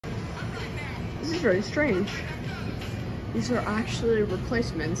is very strange. These are actually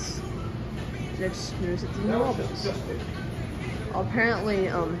replacements. Next news at the novels.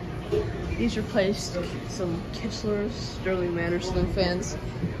 Apparently, these replaced some Kichler Sterling Manor ceiling fans.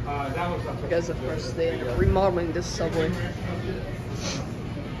 Because of course they ended up remodeling this subway.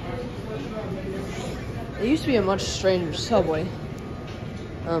 It used to be a much stranger subway.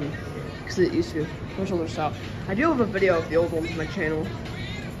 Because it used to be much older style. I do have a video of the old ones on my channel.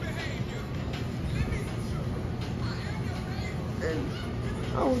 And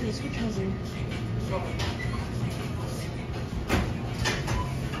oh, look at this switch housing.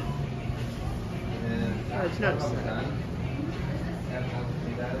 Oh, it's not.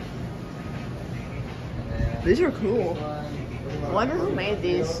 These are cool. I wonder who made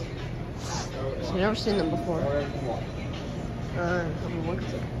these. I've never seen them before. I'm gonna look at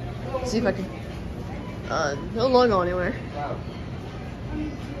them. See if I can. No logo anywhere.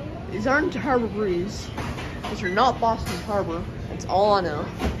 These aren't Harbor Breeze. These are not Boston Harbor. That's all I know.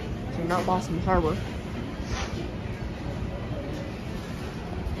 They're not Boston Harbor.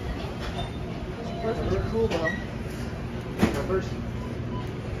 These are cool though.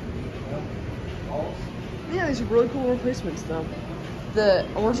 Yeah, these are really cool replacements though. The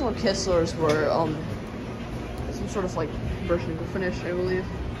original Kichlers were some sort of like version of the finish, I believe.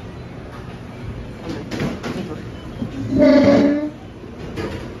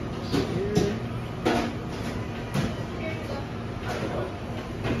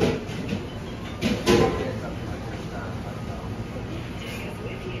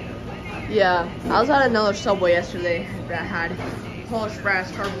 Yeah, I was at another subway yesterday that had polished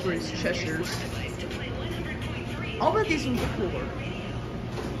brass Harbor Breeze Cheshires. I'll bet these ones are cooler.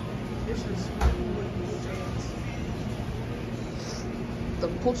 This is the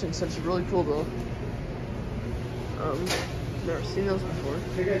pulsing sets are really cool though. Never seen those before.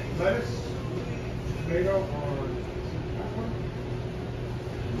 They get lettuce, tomato, or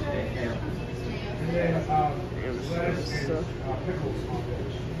and then lettuce and pickles on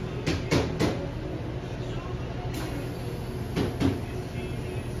those.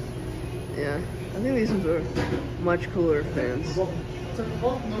 Yeah, I think these ones are much cooler fans.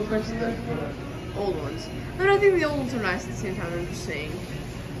 Compared to the old ones. I mean, I think the old ones are nice at the same time. I'm just saying,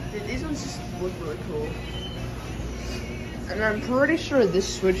 these ones just look really cool. And I'm pretty sure this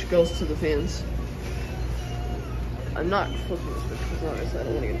switch goes to the fans. I'm not flipping the switch because I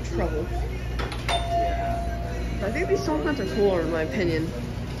don't want to get in trouble. But I think these song fans are cooler in my opinion,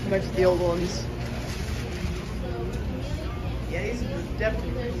 compared to the old ones. Yeah, these are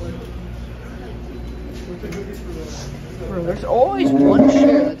definitely cooler. Bro, there's always one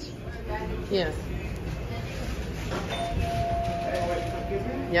chair that's, yeah.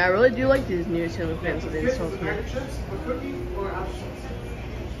 Yeah, I really do like these new ceiling fans that they installed here.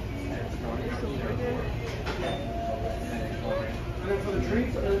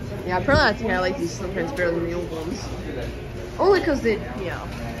 Yeah, apparently I think I like these ceiling fans better than the old ones. Only because they, yeah.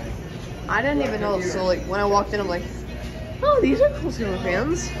 I didn't even know, so like when I walked in I'm like, oh, these are cool ceiling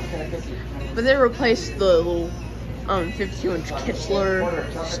fans. But they replaced the little 52-inch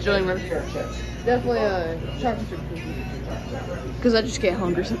Kichler Sterling Manor. Definitely a chocolate chip cookie. Because I just get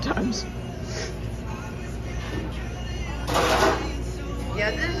hungry sometimes.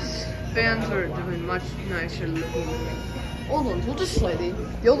 Yeah, these fans are definitely much nicer looking. Old ones, well, just slightly.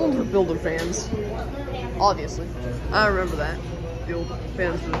 The old ones were builder fans. Obviously. I remember that. The old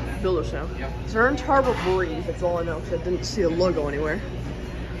fans were builder style. These aren't Harbor Breeze, that's all I know, because I didn't see a logo anywhere.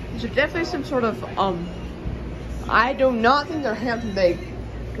 These are definitely some sort of, I do not think they're Hampton Bay,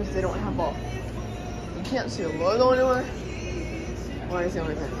 because they don't have a, you can't see a logo anywhere. Why is the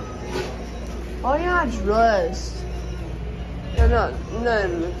only thing? Oh yeah, I just realized. No, I don't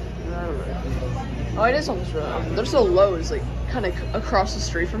know. Oh, it is on this road. There's a Lowe's, like, kind of across the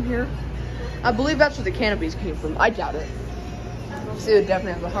street from here. I believe that's where the canopies came from. I doubt it. See, it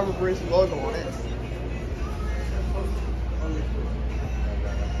definitely has the Harbor Breeze logo on it.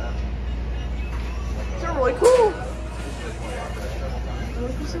 They're really cool.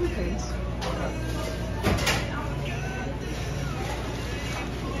 Really cool ceiling fans.